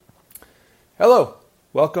Hello,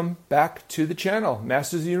 welcome back to the channel,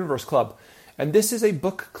 Masters of the Universe Club. And this is a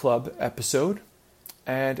book club episode,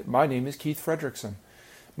 and my name is Keith Fredrickson.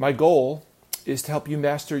 My goal is to help you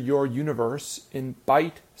master your universe in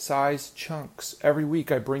bite-sized chunks. Every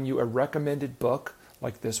week I bring you a recommended book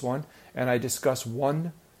like this one, and I discuss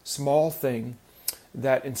one small thing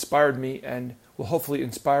that inspired me and will hopefully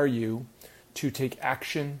inspire you to take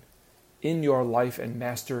action in your life and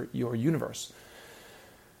master your universe.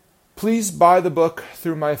 Please buy the book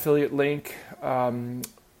through my affiliate link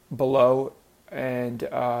below, and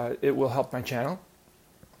it will help my channel.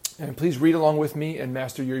 And please read along with me and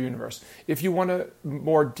master your universe. If you want a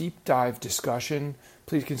more deep dive discussion,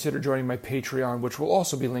 please consider joining my Patreon, which will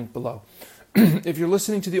also be linked below. If you're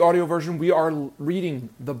listening to the audio version, we are reading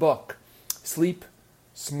the book Sleep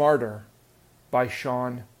Smarter by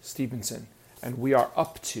Shawn Stevenson. And we are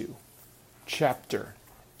up to chapter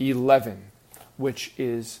 11, which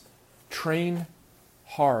is Train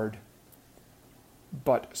Hard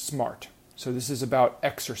but Smart. So this is about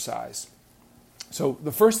exercise. So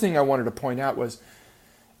the first thing I wanted to point out was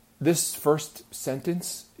this first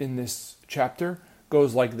sentence in this chapter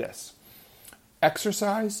goes like this.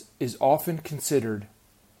 Exercise is often considered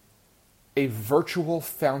a virtual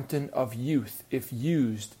fountain of youth if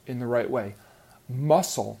used in the right way.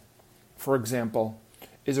 Muscle, for example,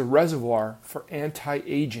 is a reservoir for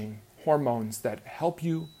anti-aging hormones that help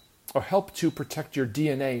to protect your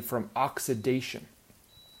DNA from oxidation.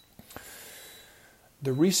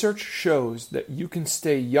 The research shows that you can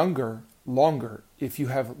stay younger longer if you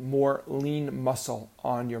have more lean muscle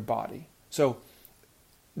on your body. So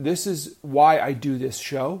this is why I do this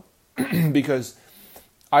show, because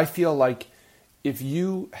I feel like if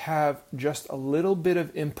you have just a little bit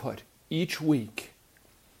of input each week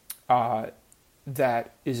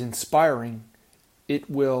that is inspiring, it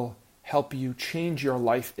will help you change your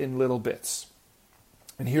life in little bits.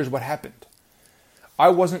 And here's what happened. I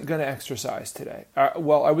wasn't going to exercise today. I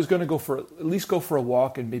was going to at least go for a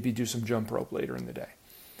walk and maybe do some jump rope later in the day.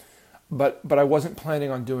 But I wasn't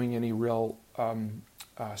planning on doing any real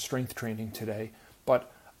strength training today.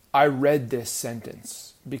 But I read this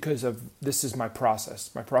sentence because this is my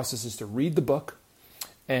process. My process is to read the book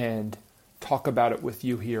and talk about it with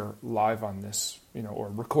you here live on this, or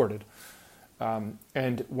recorded.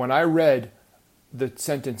 And when I read the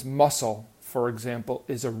sentence, muscle, for example,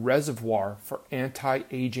 is a reservoir for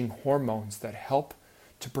anti-aging hormones that help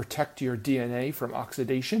to protect your DNA from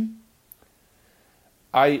oxidation,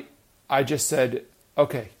 I just said,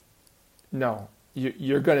 okay, no,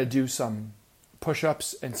 you're going to do some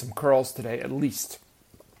push-ups and some curls today at least.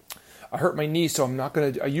 I hurt my knee, so I'm not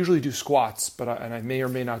going to. I usually do squats, and I may or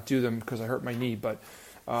may not do them because I hurt my knee. But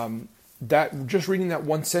that just reading that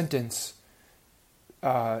one sentence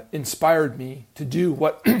inspired me to do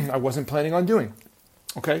what I wasn't planning on doing.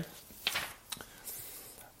 Okay,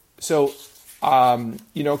 so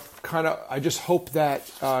I just hope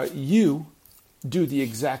that you do the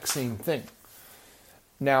exact same thing.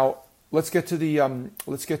 Now let's get to the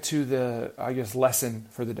lesson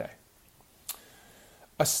for the day.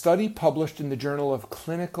 A study published in the Journal of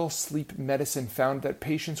Clinical Sleep Medicine found that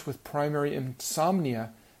patients with primary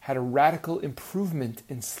insomnia had a radical improvement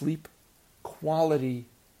in sleep quality,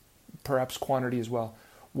 perhaps quantity as well,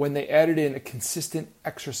 when they added in a consistent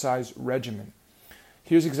exercise regimen.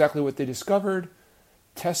 Here's exactly what they discovered.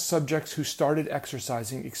 Test subjects who started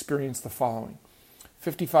exercising experienced the following: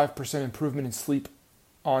 55% improvement in sleep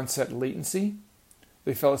onset latency.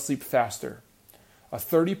 They fell asleep faster. A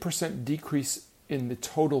 30% decrease in the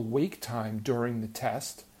total wake time during the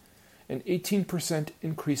test. An 18%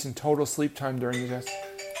 increase in total sleep time during the test.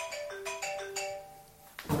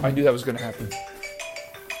 I knew that was going to happen.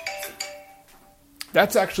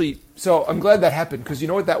 That's actually, so I'm glad that happened, because you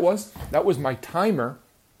know what that was? That was my timer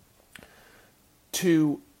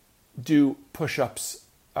to do push-ups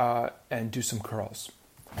and do some curls.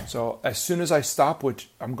 So as soon as I stop, which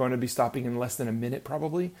I'm going to be stopping in less than a minute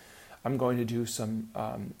probably, I'm going to do some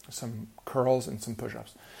curls and some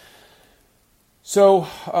push-ups. So,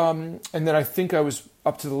 and then I think I was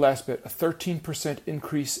up to the last bit, a 13%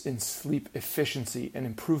 increase in sleep efficiency and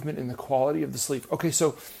improvement in the quality of the sleep. Okay,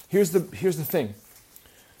 so here's the thing.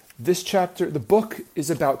 This chapter, the book is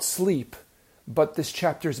about sleep, but this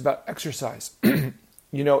chapter is about exercise.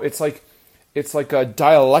 It's like a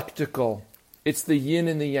dialectical, it's the yin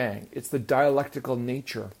and the yang. It's the dialectical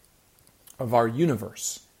nature of our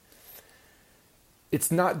universe. It's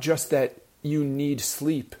not just that you need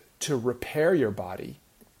sleep to repair your body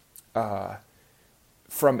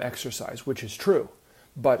from exercise, which is true,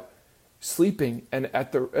 but sleeping and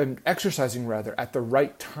exercising rather at the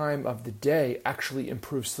right time of the day actually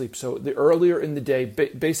improves sleep. So the earlier in the day,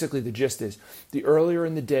 basically the gist is, the earlier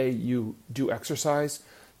in the day you do exercise,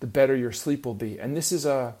 the better your sleep will be. And it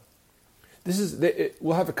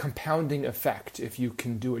will have a compounding effect if you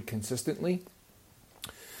can do it consistently.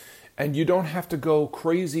 And you don't have to go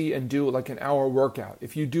crazy and do like an hour workout.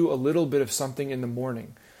 If you do a little bit of something in the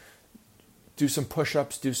morning, do some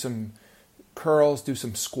push-ups, do some curls, do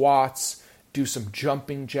some squats, do some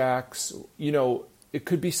jumping jacks. It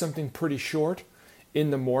could be something pretty short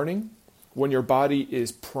in the morning when your body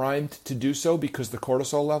is primed to do so because the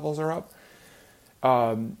cortisol levels are up.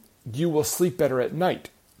 You will sleep better at night.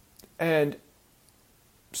 And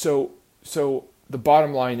so the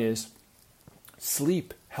bottom line is,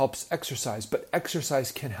 sleep helps exercise, but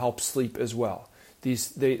exercise can help sleep as well.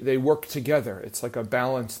 They work together. It's like a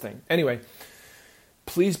balance thing. Anyway,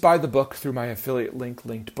 please buy the book through my affiliate link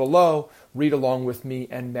linked below. Read along with me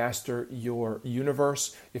and master your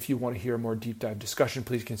universe. If you want to hear a more deep dive discussion,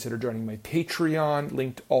 please consider joining my Patreon,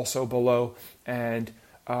 linked also below. And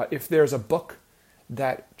if there's a book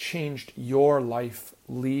that changed your life,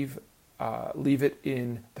 leave it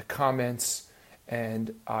in the comments,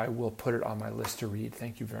 and I will put it on my list to read.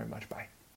 Thank you very much. Bye.